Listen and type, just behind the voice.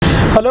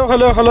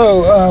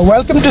Hello.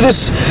 Welcome to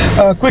this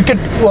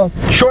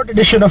short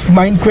edition of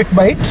MyInd Quick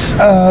Bytes.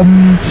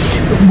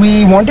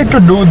 We wanted to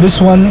do this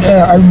one.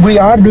 We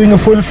are doing a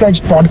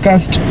full-fledged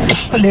podcast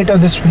later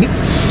this week.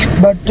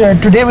 But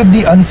today, with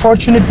the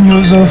unfortunate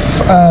news of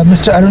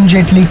Mr. Arun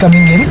Jaitly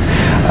coming in,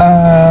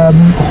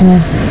 who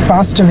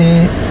passed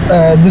away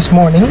this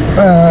morning,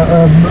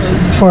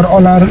 for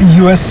all our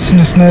US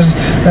listeners,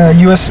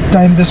 US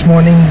time this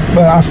morning,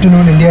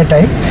 afternoon India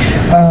time,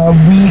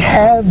 we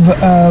have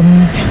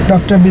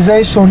Dr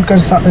Bizay Sonkar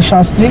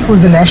Shastri, who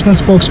is the national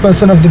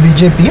spokesperson of the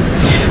BJP,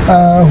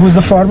 who is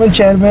the former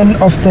chairman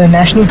of the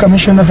National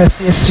Commission of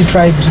SC/ST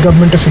Tribes,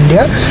 Government of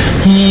India.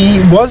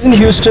 He was in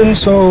Houston,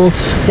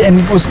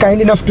 and was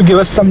kind enough to give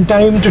us some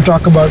time to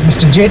talk about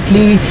Mr.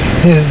 Jaitly,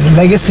 his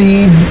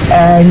legacy,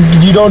 and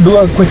do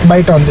a quick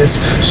bite on this.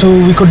 So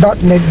we could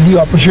not let the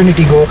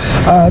opportunity go.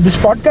 This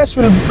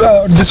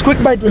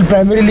quick bite will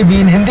primarily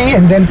be in Hindi,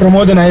 and then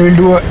Pramod and I will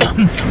do a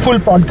full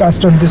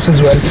podcast on this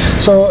as well.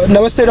 So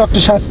नमस्ते doctor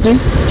Shastri,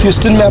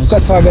 Houston में आपका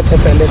स्वागत है।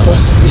 पहले तो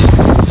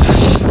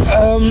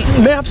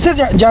मैं आपसे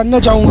जानना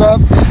चाहूँगा,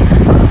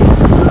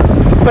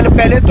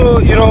 पहले तो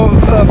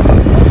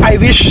आई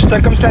विश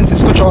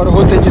सर्कमस्टेंसेस कुछ और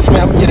होते जिसमें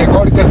हम ये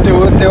रिकॉर्ड करते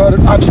होते और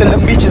आपसे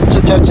लंबी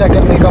चर्चा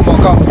करने का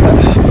मौका होता,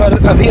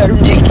 पर अभी अरुण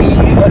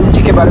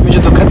जी के बारे में जो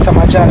दुखद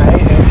समाचार आए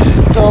हैं,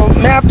 तो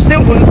मैं आपसे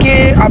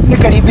आपने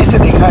करीबी से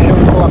देखा है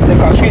उनको, आपने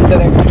काफ़ी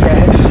इंटरेक्ट किया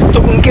है, तो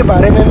उनके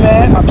बारे में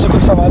मैं आपसे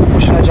कुछ सवाल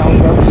पूछना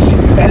चाहूँगा।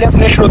 पहले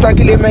अपने श्रोता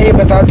के लिए मैं ये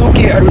बता दूँ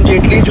कि अरुण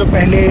जेटली जो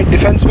पहले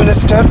डिफेंस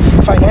मिनिस्टर,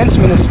 फाइनेंस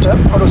मिनिस्टर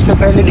और उससे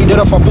पहले लीडर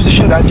ऑफ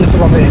अपोजिशन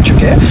राज्यसभा में रह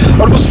चुके हैं,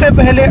 और उससे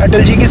पहले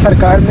अटल जी की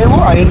सरकार में वो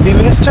INB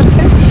मिनिस्टर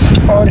थे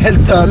और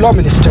हेल्थ लॉ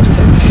मिनिस्टर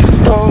थे।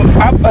 तो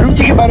आप अरुण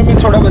जी के बारे में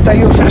थोड़ा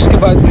बताइए, फिर उसके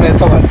बाद मैं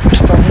सवाल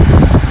पूछता हूँ।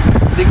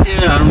 देखिए,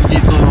 अरुण जी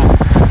तो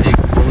एक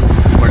बहुत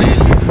बड़े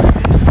लीडर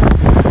थे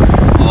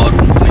और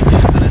उन्होंने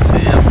जिस तरह से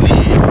अपनी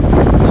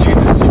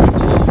लीडरशिप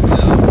को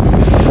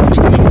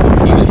पिकनिक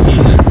की रही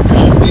है,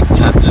 एक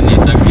छात्र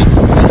नेता के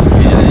रूप में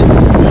आगे आए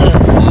थे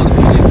और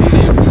धीरे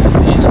धीरे वो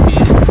देश के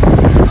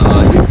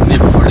इतने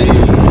बड़े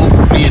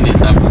लोकप्रिय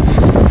नेता बने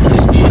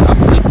जिसकी आप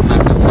कल्पना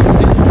कर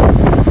सकते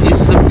हैं। इस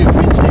सब के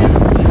पीछे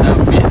उनका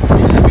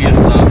बिहेवियर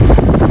था,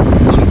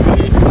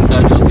 उनका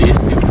जो देश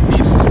के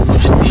प्रति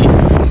सोच थी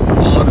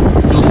और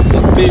जो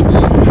मुद्दे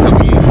वो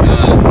कभी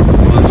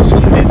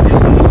सुनते थे,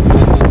 उन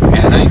मुद्दों को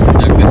गहराई से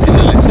जाकर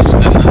एनालिसिस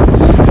करना,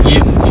 ये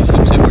उनकी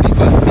सबसे बड़ी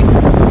बात थी।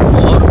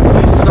 और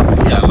इस सब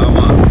के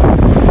अलावा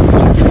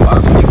उनके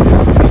पास एक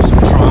बहुत ही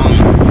स्ट्रॉन्ग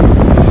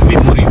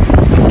मेमोरी भी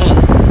थी।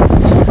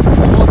 वो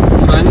बहुत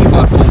पुरानी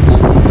बातों को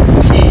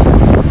भी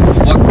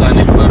वक्त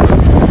आने पर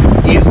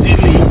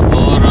ईजीली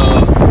और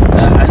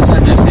ऐसा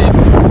जैसे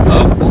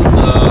बहुत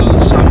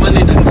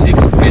सामान्य ढंग से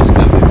एक्सप्रेस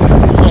कर देते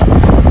थे।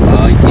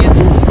 ये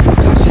जो उनकी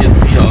खासियत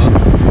थी, और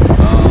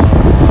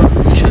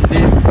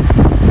निसंदेह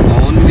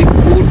उनमें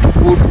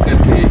कूट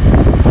करके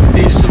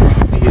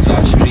देशभक्ति,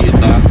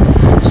 राष्ट्रीयता,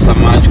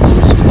 समाज को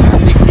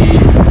सुधारने की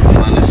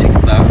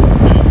मानसिकता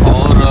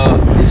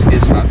और इसके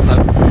साथ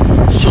साथ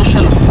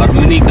सोशल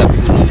हार्मनी का भी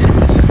उन्होंने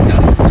हमेशा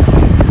ख्याल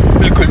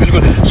रखा।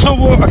 बिल्कुल। सो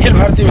वो अखिल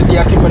भारतीय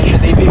विद्यार्थी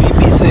परिषद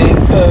ABVP से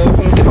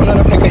उन्होंने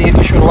अपने करियर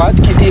की शुरुआत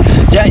की थी,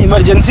 जहाँ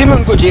इमरजेंसी में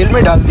उनको जेल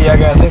में डाल दिया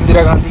गया था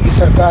इंदिरा गांधी की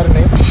सरकार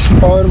ने,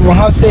 और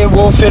वहाँ से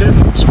वो फिर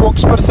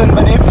स्पोक्सपर्सन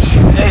बने,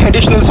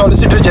 एडिशनल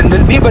सॉलिसिटर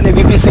जनरल भी बने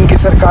VP सिंह की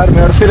सरकार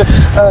में, और फिर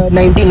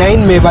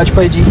 99 में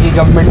वाजपेयी जी की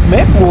गवर्नमेंट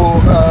में वो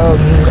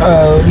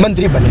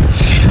मंत्री बने।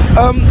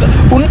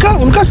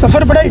 उनका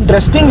सफ़र बड़ा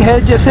इंटरेस्टिंग है।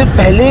 जैसे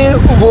पहले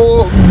वो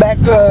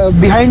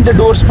बिहाइंड द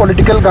डोर्स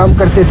पॉलिटिकल काम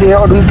करते थे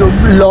और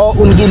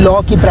उनकी लॉ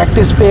की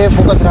प्रैक्टिस पे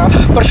फोकस रहा,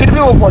 पर फिर भी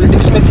वो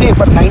पॉलिटिक्स में थे।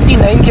 पर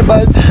 99 के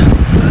बाद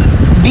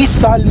 20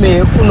 साल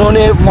में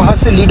उन्होंने वहाँ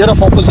से लीडर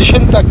ऑफ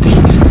अपोजिशन तक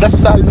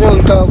 10 साल में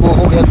उनका वो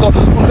हो गया, तो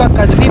उनका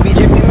कद भी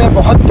BJP में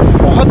बहुत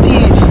ही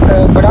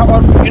बड़ा,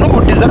 और वो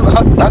डिज़र्व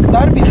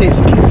हकदार भी थे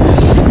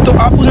इसके। तो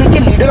आप उनके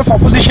लीडर ऑफ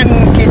अपोजिशन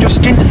के जो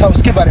स्टिंट था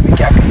उसके बारे में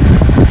क्या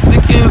कहेंगे?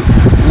 देखिए,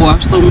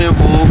 वास्तव में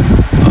वो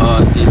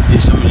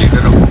जिस समय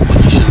लीडर ऑफ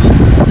अपोजिशन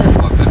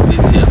हुआ करते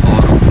थे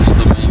और उस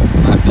समय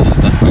भारतीय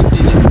जनता पार्टी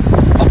जब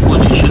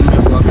अपोजिशन में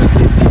हुआ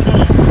करती थी,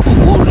 तो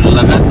वो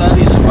लगातार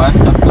इस बात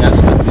का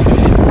प्रयास करते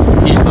थे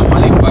कि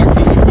हमारी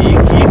पार्टी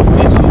एक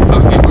दिन हम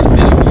आगे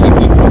बढ़ते रहेंगे,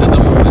 एक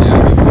कदम हमारे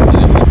आगे बढ़ते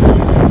रहेंगे।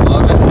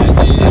 और as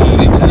a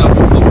leader of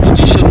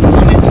opposition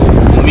उन्होंने जो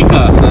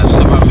भूमिका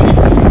राज्यसभा में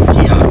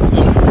किया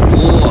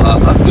वो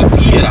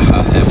अद्वितीय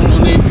रहा है।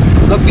 उन्होंने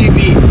कभी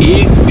भी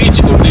एक भी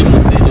छोटे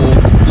मुद्दे जो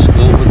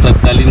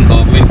तत्कालीन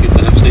गवर्नमेंट की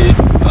तरफ से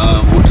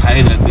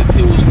उठाए जाते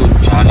थे उसको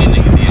जाने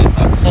नहीं दिया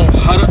था।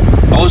 हर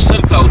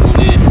अवसर का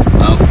उन्होंने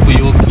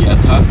उपयोग किया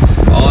था,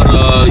 और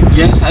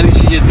यह सारी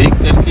चीज़ें देख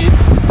करके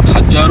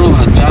हजारों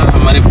हजार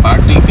हमारे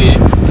पार्टी के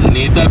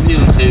नेता भी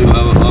उनसे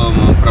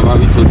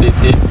प्रभावित होते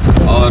थे,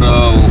 और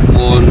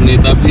वो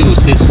नेता भी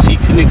उससे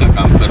सीखने का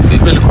काम करते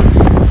थे। बिल्कुल।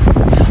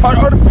 और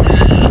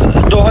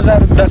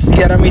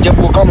 2010-11 में जब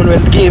वो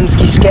कॉमनवेल्थ गेम्स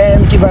की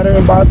स्कैम के बारे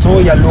में बात हो,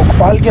 या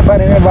लोकपाल के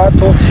बारे में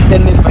बात हो, या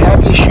निर्भया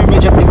के इश्यू में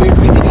जब डिबेट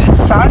हुई थी,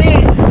 सारे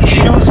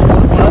इश्यूज़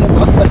उन्होंने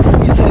बहुत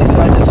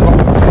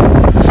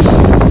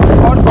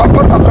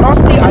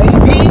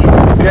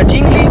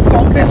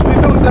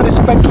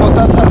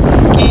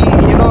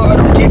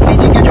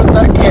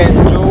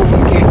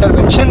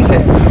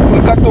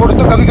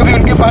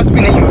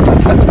भी नहीं होता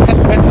था।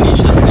 अरुण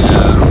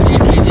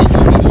जेटली जी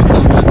जो भी नेता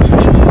करते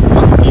थे वो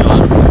पक्की और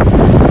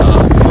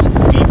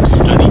डीप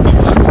स्टडी के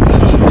बाद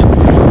करते थे,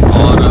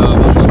 और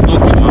मुद्दों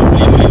के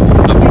मामले में वो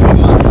कभी भी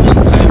मार नहीं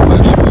खाए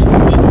पार्लियामेंट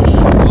में।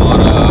 और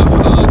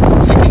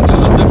लेकिन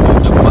जहाँ तक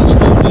उनका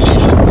पर्सनल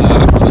रिलेशन था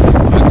आदित्य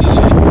पाटिल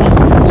है,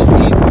 वो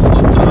भी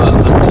बहुत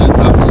अच्छा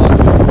था। वो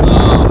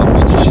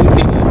अपोजिशन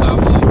के नेता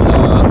हो या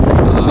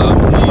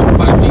अपने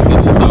पार्टी के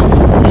नेता हो,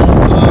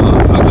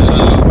 अगर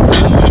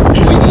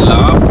कोई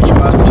लाभ की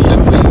बात हो या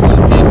कोई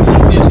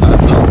उनके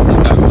साथ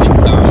उनका कोई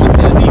काम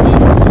इत्यादि हो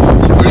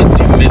तो बड़ी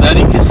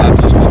जिम्मेदारी के साथ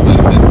उसको कर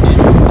करके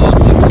और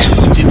उनको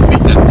सूचित भी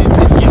करते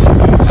थे, ये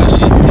उनकी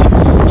खासियत थी।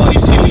 और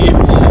इसीलिए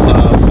वो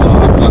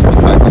आदित्य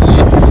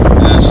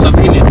पाटिल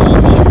सभी नेताओं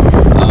में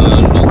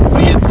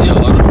लोकप्रिय थे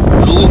और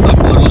लोगों का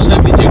भरोसा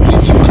भी जेटली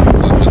जी पर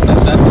हुआ करता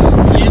था।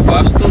 ये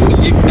वास्तव में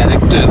एक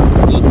कैरेक्टर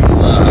जो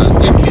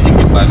जेटली जी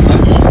के पास था,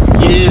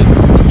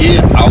 ये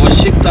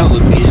आवश्यकता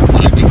होती है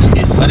पॉलिटिक्स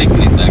के हर एक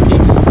नेता की,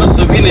 और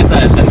सभी नेता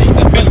ऐसा नहीं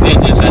कर पाते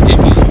जैसा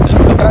जेटली जी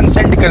करते।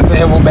 ट्रांसेंड करते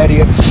हैं वो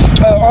बैरियर।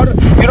 और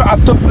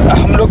अब तो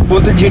हम लोग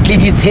बोलते जेटली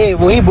जी थे,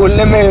 वही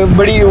बोलने में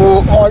बड़ी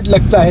वो ऑड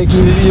लगता है कि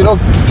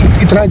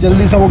इतना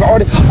जल्दी सा होगा।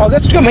 और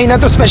अगस्त का महीना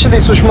तो स्पेशली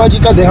सुषमा जी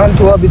का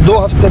देहांत हुआ अभी 2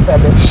 हफ्ते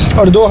पहले,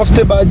 और 2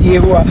 हफ्ते बाद ये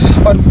हुआ,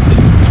 और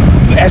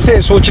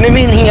ऐसे सोचने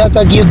में ही नहीं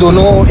आता कि ये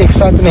दोनों एक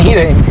साथ नहीं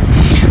रहेंगे।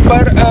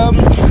 पर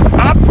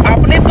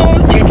आपने तो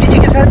जेटली जी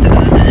के साथ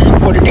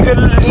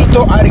पॉलिटिकली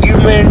तो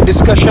आर्ग्यूमेंट,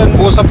 डिस्कशन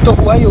वो सब तो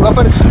हुआ ही होगा,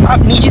 पर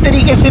आप निजी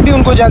तरीके से भी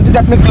उनको जानते थे,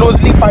 आपने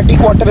क्लोजली पार्टी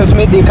क्वार्टर्स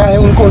में देखा है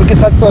उनको, उनके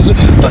साथ तो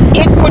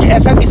एक कुछ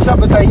ऐसा किस्सा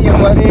बताइए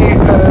हमारे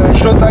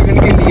श्रोतागण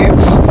के लिए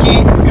कि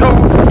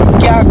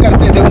क्या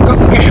करते थे,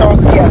 उनके शौक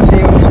क्या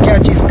थे, उनका क्या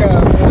चीज़ का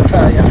वो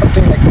था या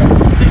समथिंग लाइक दैट।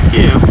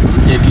 देखिए,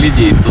 जेटली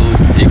जी तो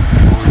एक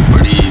बहुत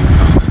बड़ी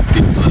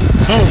व्यक्तित्व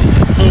है,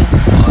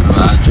 और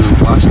आज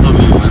वास्तव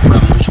में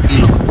बड़ा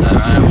मुश्किल हो जा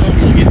रहा है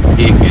उनके लिए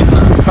थे कहना।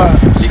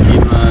 लेकिन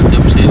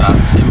जब से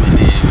रात से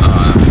मैंने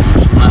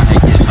सुना है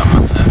ये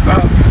समाचार,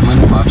 मन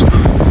वास्तव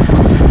में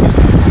बहुत दुखी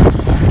रहा, बहुत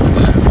शौक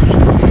लगा है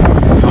मुझको भी।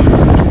 हम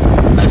लोग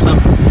तो ऐसा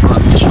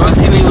विश्वास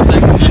ही नहीं होता है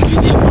कि जेटली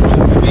जी हम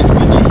लोगों के बीच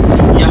में नहीं,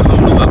 या हम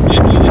लोग अब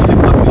जेटली जी से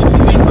कभी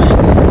नहीं मिल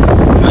पाएंगे।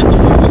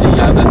 मुझे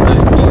याद आता है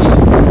कि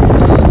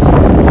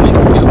मैं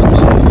क्या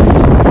बताऊँ,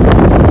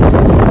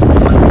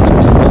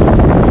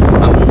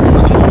 हम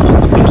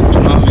लोग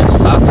चुनाव में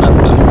साथ साथ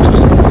काम कर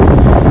रहे थे।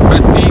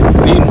 प्रत्येक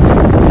दिन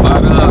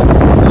 12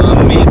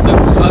 मई तक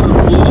हर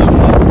रोज हम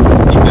लोग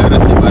 11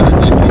 से 12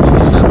 जेटली जी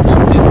के साथ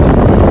बैठते थे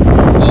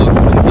और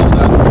उनके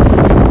साथ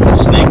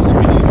स्नैक्स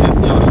भी लेते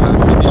थे और साथ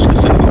में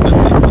डिस्कशन भी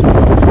करते थे,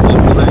 और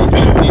पूरा एक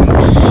दिन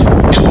के लिए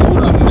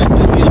पूरा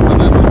मटेरियल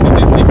बना करके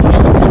देते कि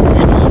हमको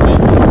मीडिया में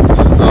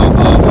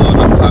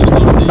और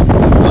खासतौर से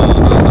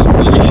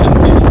अपोजिशन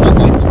के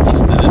लोगों को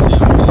किस तरह से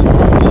हमको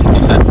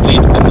उनके साथ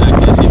ट्रीट करना है,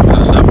 कैसी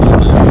भाषा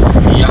बोलना है।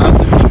 यहाँ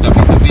तक कि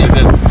कभी कभी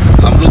अगर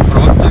हम लोग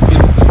प्रवक्ता के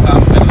रूप में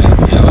काम कर रहे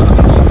थे और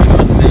हम लोगों के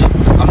मन में,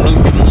 हम लोगों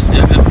के मुंह से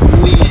अगर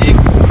कोई एक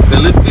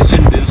गलत भी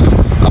सेंटेंस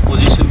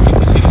अपोजिशन के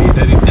किसी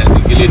लीडर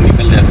इत्यादि के लिए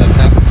निकल जाता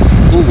था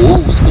तो वो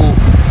उसको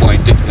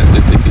पॉइंटेड कर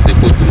देते कि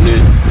देखो तुमने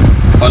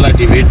फला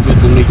डिबेट में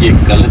तुमने ये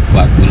गलत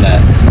बात बोला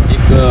है।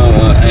 एक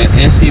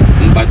ऐसी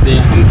बातें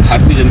हम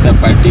भारतीय जनता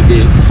पार्टी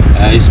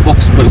के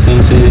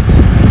स्पोक्सपर्सन से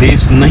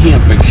देश नहीं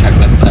अपेक्षा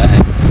करता है।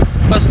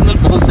 पर्सनल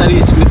बहुत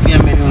सारी स्मृतियाँ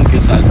मेरी उनके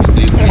साथ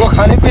जुड़ी हुई। उनको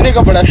खाने पीने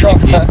का बड़ा शौक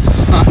था।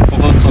 हाँ,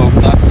 बहुत शौक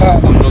था।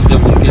 हम लोग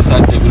जब उनके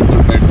साथ टेबल पर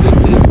बैठते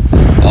थे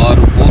और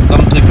वो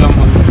कम से कम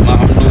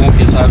हम लोगों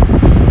के साथ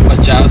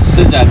 50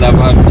 से ज़्यादा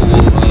बार तो वो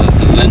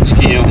लंच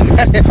किए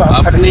होंगे।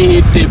 अपने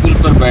ही टेबल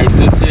पर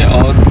बैठते थे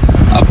और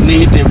अपने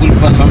ही टेबल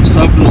पर हम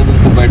सब लोगों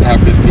को बैठा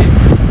करके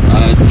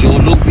जो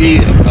लोग भी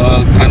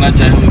खाना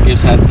चाहे उनके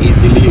साथ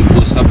इजीली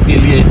वो सबके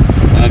लिए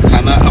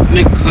खाना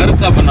अपने घर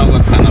का बना हुआ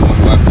खाना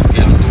मंगवा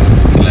करके हम लोगों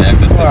को खिलाया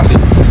करते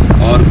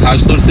थे। और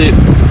ख़ासतौर से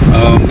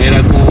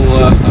मेरा तो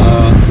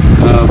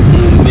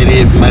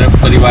मेरा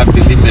परिवार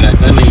दिल्ली में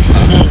रहता नहीं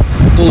था,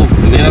 तो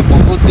मेरा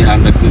बहुत ध्यान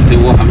रखते थे।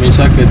 वो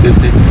हमेशा कहते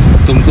थे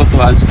तुमको तो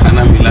आज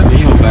खाना मिला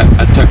नहीं होगा,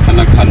 अच्छा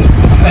खाना खा लो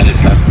तुम हमारे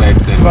साथ बैठ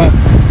कर।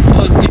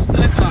 और इस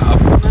तरह का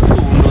अपना तो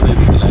उन्होंने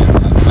दिखलाया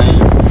था।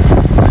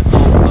 मैं तो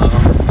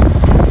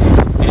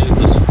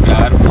उस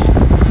प्यार को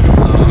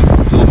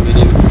जो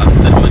मेरे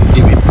अंतर्मन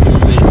की भित्तियों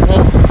में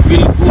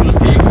बिल्कुल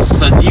एक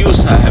सजीव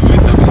सा है, मैं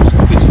कभी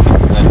उसको विस्मृत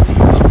कर नहीं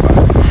कर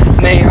पाया।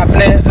 नहीं,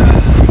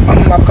 हम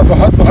आपका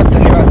बहुत बहुत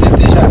धन्यवाद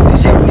देते हैं शास्त्री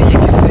जी, आपने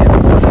ये किस्से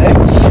बताए।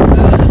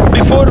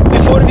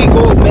 बिफोर वी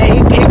गो, मैं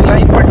एक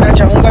लाइन पढ़ना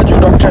चाहूँगा जो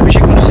डॉक्टर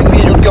अभिषेक मनु सिंघवी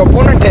जो उनके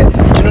ओपोनेंट है,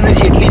 जिन्होंने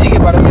जेटली जी के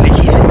बारे में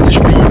लिखी है इंग्लिश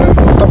में, ये मैं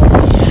बोलता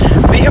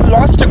हूँ। We have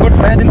lost a good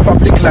man in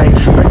public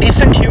life, a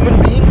decent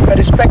human being, a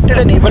respected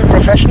and able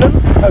professional,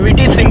 a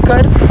witty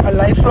thinker, a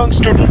lifelong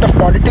student of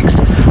politics,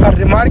 a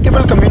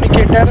remarkable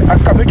communicator, a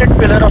committed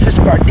pillar of his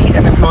party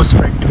and a close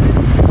friend to me.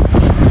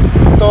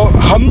 तो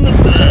हम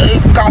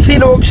काफ़ी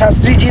लोग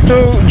शास्त्री जी तो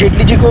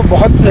जेटली जी को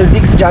बहुत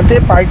नज़दीक से जानते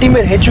हैं, पार्टी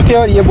में रह चुके हैं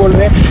और ये बोल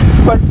रहे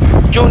हैं, पर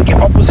जो उनके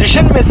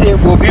ऑपोजिशन में थे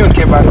वो भी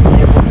उनके बारे में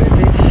ये बोल रहे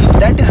थे।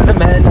 That is the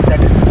man,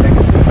 that is his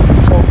legacy.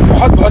 So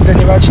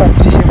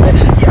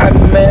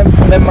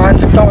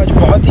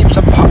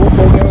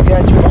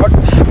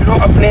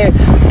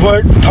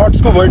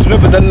thoughts को वर्ड्स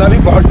में बदलना भी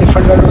बहुत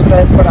डिफिकल्ट होता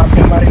है, पर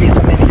आपने हमारे लिए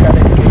समय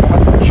निकाला, इसलिए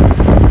बहुत बहुत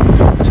शुक्रिया।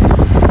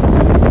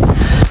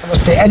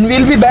 Namaste. And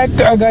we'll be back,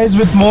 guys,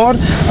 with more.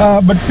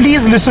 But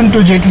please listen to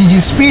Jaitly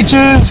ji's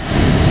speeches,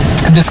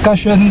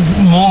 discussions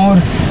more,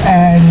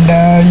 and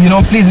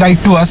please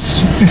write to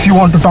us if you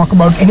want to talk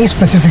about any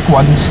specific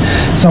ones.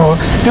 So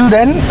till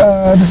then,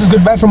 this is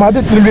goodbye from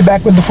Aadit. We'll be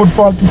back with the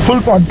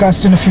full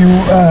podcast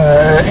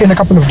in a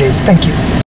couple of days. Thank you.